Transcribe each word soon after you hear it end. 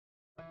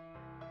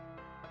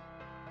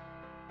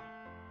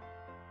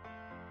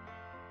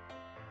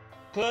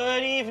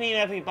Good evening,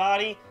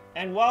 everybody,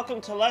 and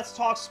welcome to Let's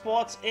Talk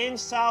Sports in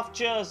South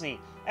Jersey,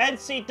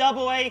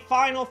 NCAA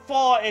Final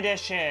Four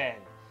edition.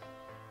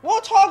 We'll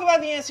talk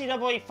about the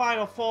NCAA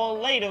Final Four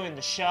later in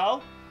the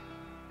show.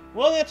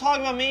 We're going to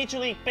talk about Major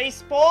League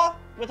Baseball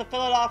with the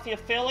Philadelphia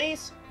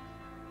Phillies.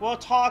 We'll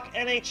talk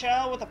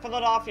NHL with the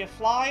Philadelphia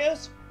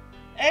Flyers,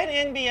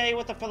 and NBA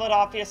with the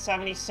Philadelphia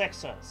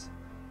 76ers.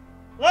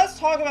 Let's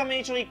talk about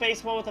Major League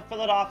Baseball with the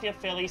Philadelphia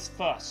Phillies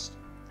first.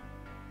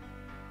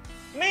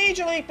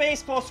 Major League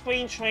Baseball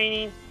spring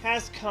training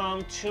has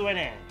come to an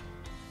end.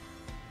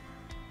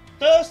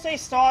 Thursday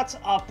starts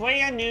a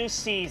brand new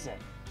season.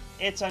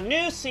 It's a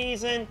new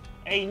season,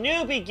 a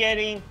new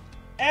beginning,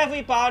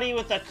 everybody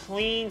with a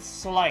clean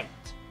slate.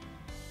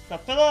 The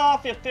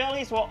Philadelphia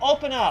Phillies will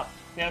open up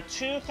their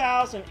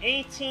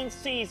 2018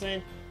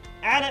 season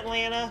at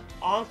Atlanta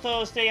on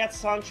Thursday at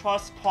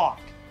SunTrust Park.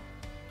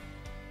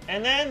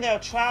 And then they'll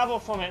travel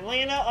from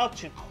Atlanta up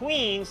to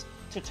Queens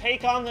to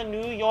take on the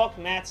New York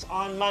Mets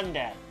on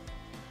Monday.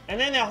 And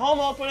then their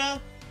home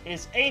opener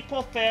is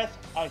April 5th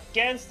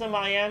against the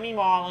Miami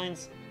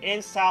Marlins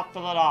in South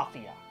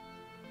Philadelphia.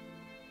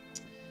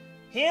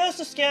 Here's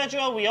the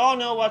schedule. We all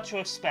know what to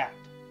expect.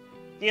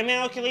 The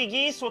American League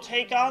East will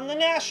take on the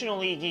National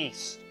League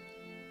East.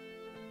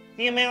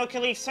 The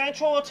American League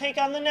Central will take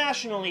on the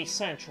National League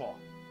Central.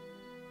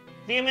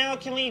 The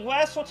American League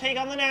West will take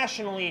on the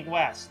National League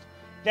West.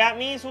 That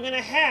means we're going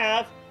to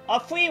have a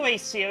three-way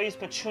series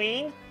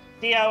between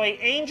the LA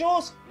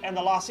Angels and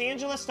the Los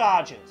Angeles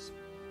Dodgers.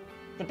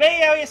 The Bay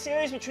Area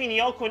series between the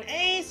Oakland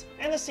A's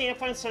and the San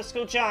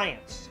Francisco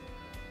Giants.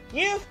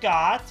 You've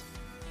got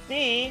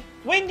the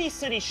Windy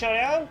City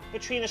Showdown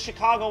between the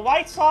Chicago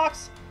White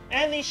Sox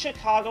and the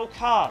Chicago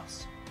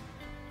Cubs.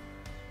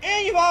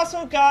 And you've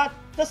also got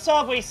the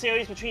Subway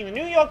series between the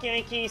New York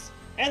Yankees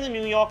and the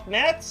New York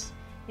Mets.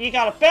 You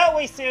got a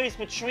Beltway series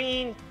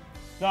between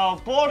the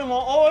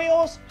Baltimore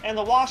Orioles and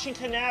the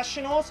Washington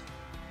Nationals.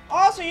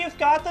 Also, you've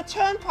got the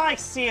Turnpike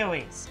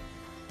series.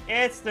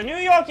 It's the New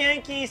York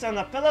Yankees and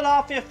the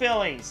Philadelphia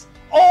Phillies.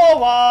 All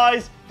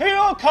rise, here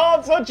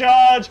comes the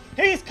judge.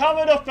 He's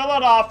coming to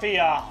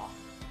Philadelphia.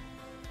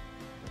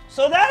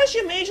 So that is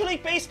your Major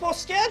League Baseball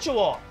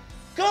schedule.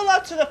 Good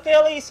luck to the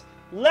Phillies.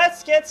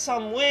 Let's get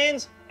some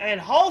wins and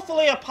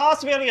hopefully a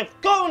possibility of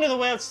going to the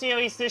World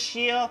Series this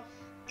year.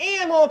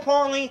 And more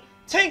importantly,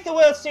 take the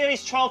World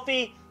Series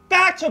trophy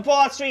back to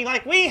Broad Street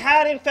like we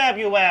had in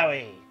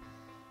February.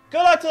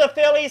 Good luck to the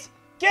Phillies.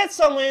 Get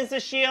some wins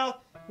this year.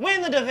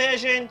 Win the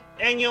division,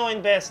 and you're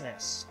in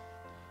business.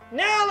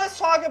 Now let's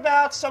talk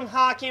about some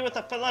hockey with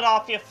the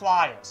Philadelphia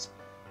Flyers.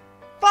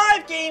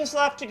 5 games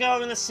left to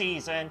go in the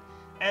season,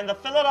 and the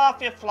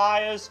Philadelphia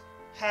Flyers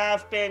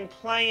have been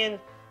playing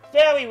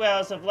very well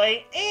as of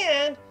late,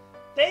 and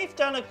they've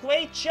done a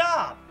great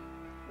job.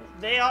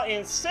 They are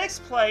in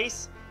 6th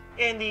place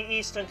in the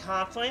Eastern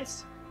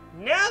Conference.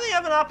 Now they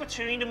have an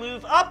opportunity to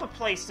move up a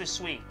place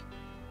this week.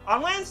 On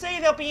Wednesday,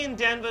 they'll be in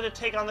Denver to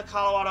take on the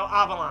Colorado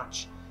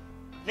Avalanche.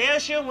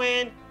 There's your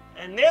win,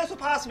 and there's a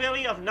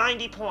possibility of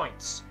 90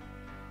 points.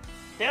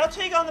 They'll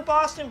take on the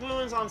Boston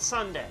Bruins on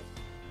Sunday.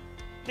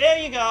 There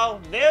you go.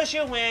 There's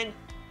your win,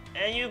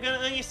 and you're going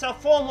to earn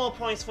yourself 4 more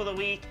points for the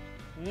week.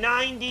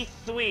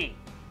 93.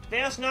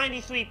 There's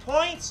 93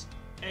 points,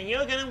 and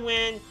you're going to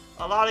win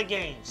a lot of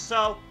games.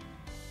 So,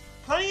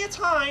 plenty of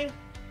time.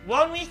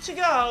 1 week to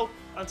go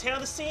until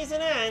the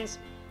season ends.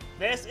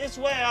 This is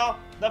where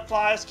the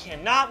Flyers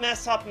cannot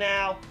mess up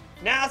now.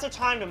 Now's the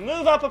time to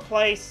move up a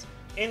place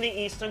in the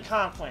Eastern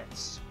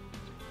Conference.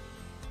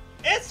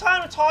 It's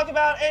time to talk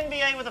about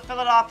NBA with the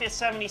Philadelphia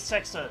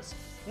 76ers.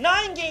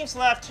 9 games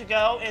left to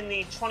go in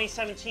the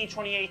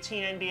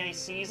 2017-2018 NBA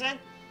season.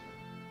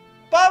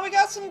 But we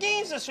got some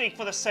games this week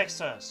for the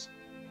Sixers.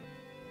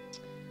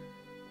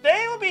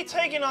 They will be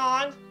taking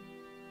on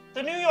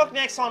the New York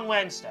Knicks on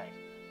Wednesday.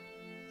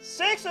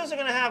 Sixers are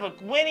going to have a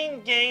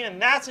winning game,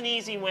 and that's an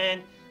easy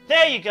win.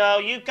 There you go.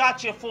 You've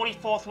got your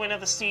 44th win of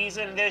the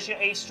season, and there's your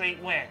 8th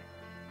straight win.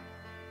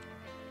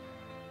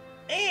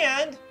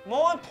 And,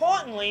 more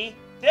importantly,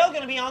 they're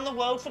going to be on the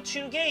road for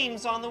 2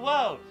 games on the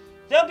road.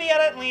 They'll be at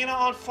Atlanta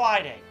on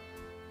Friday.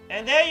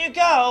 And there you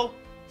go,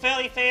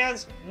 Philly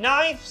fans.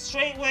 9th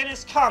straight win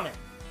is coming.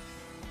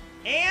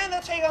 And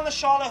they'll take on the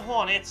Charlotte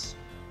Hornets.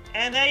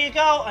 And there you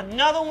go,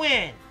 another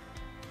win.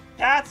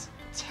 That's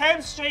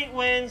 10 straight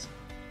wins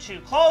to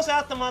close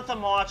out the month of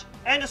March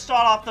and to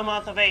start off the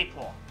month of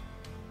April.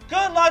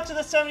 Good luck to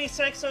the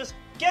 76ers.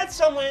 Get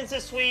some wins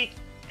this week.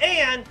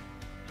 And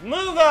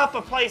move up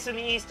a place in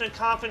the Eastern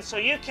Conference so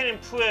you can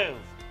improve.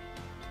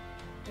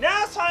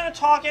 Now it's time to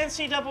talk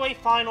NCAA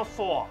Final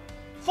Four.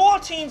 4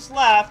 teams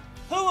left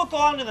who will go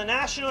on to the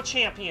National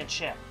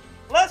Championship.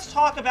 Let's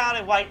talk about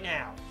it right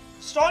now.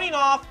 Starting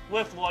off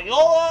with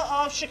Loyola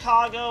of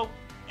Chicago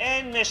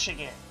and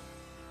Michigan.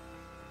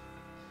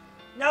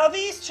 Now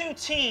these 2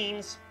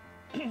 teams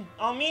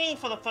are meeting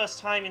for the first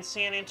time in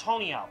San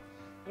Antonio.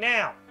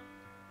 Now,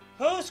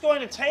 who's going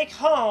to take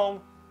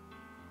home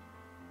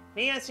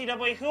the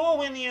NCAA? Who will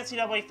win the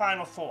NCAA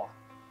Final Four?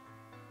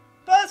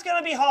 But it's going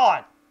to be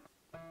hard.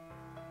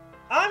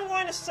 I'm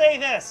going to say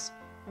this.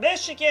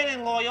 Michigan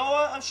and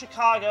Loyola of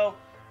Chicago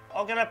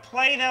are going to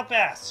play their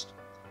best.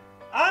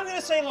 I'm going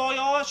to say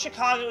Loyola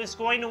Chicago is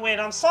going to win.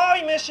 I'm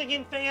sorry,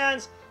 Michigan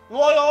fans.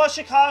 Loyola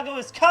Chicago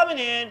is coming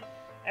in,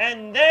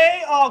 and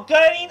they are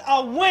getting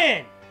a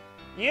win.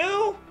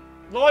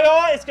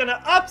 Loyola is going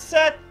to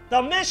upset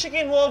the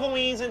Michigan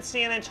Wolverines in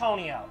San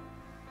Antonio.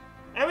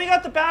 And we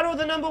got the battle of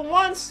the number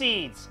 1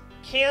 seeds,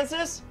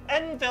 Kansas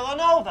and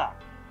Villanova.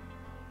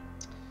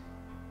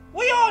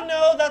 We all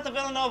know that the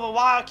Villanova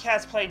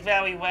Wildcats played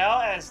very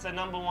well as the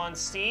number 1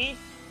 seed.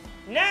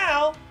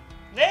 Now,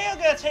 they are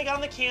going to take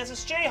on the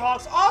Kansas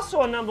Jayhawks,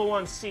 also a number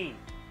 1 seed.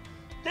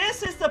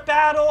 This is the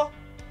battle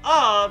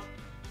of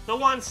the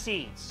 1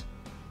 seeds.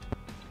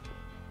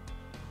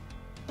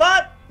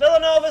 But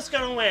Villanova's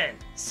going to win.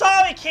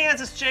 Sorry,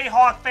 Kansas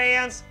Jayhawk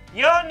fans.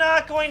 You're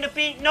not going to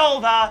beat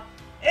Nova.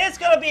 It's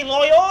going to be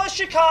Loyola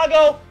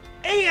Chicago,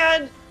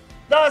 and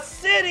the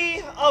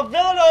city of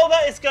Villanova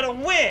is going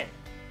to win.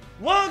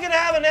 We're going to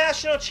have a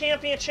national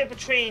championship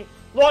between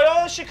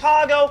Loyola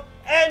Chicago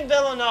and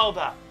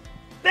Villanova.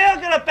 They're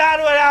going to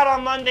battle it out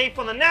on Monday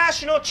for the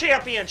national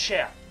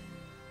championship.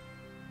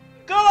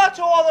 Good luck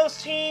to all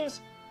those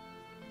teams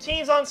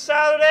on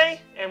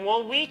Saturday, and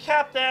we'll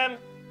recap them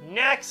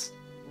next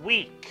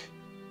week.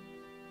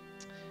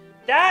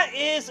 That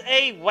is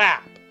a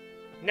wrap.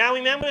 Now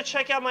remember to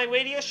check out my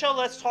radio show,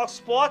 Let's Talk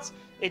Sports.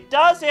 It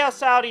does air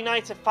Saturday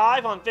nights at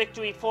 5 on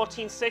Victory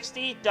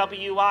 1460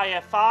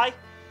 WIFI.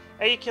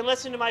 And you can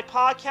listen to my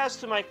podcast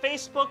through my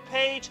Facebook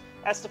page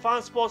at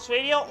Stefan Sports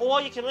Radio,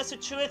 or you can listen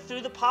to it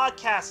through the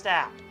podcast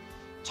app.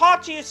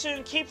 Talk to you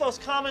soon. Keep those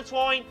comments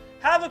rolling.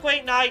 Have a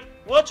great night.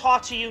 We'll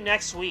talk to you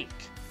next week.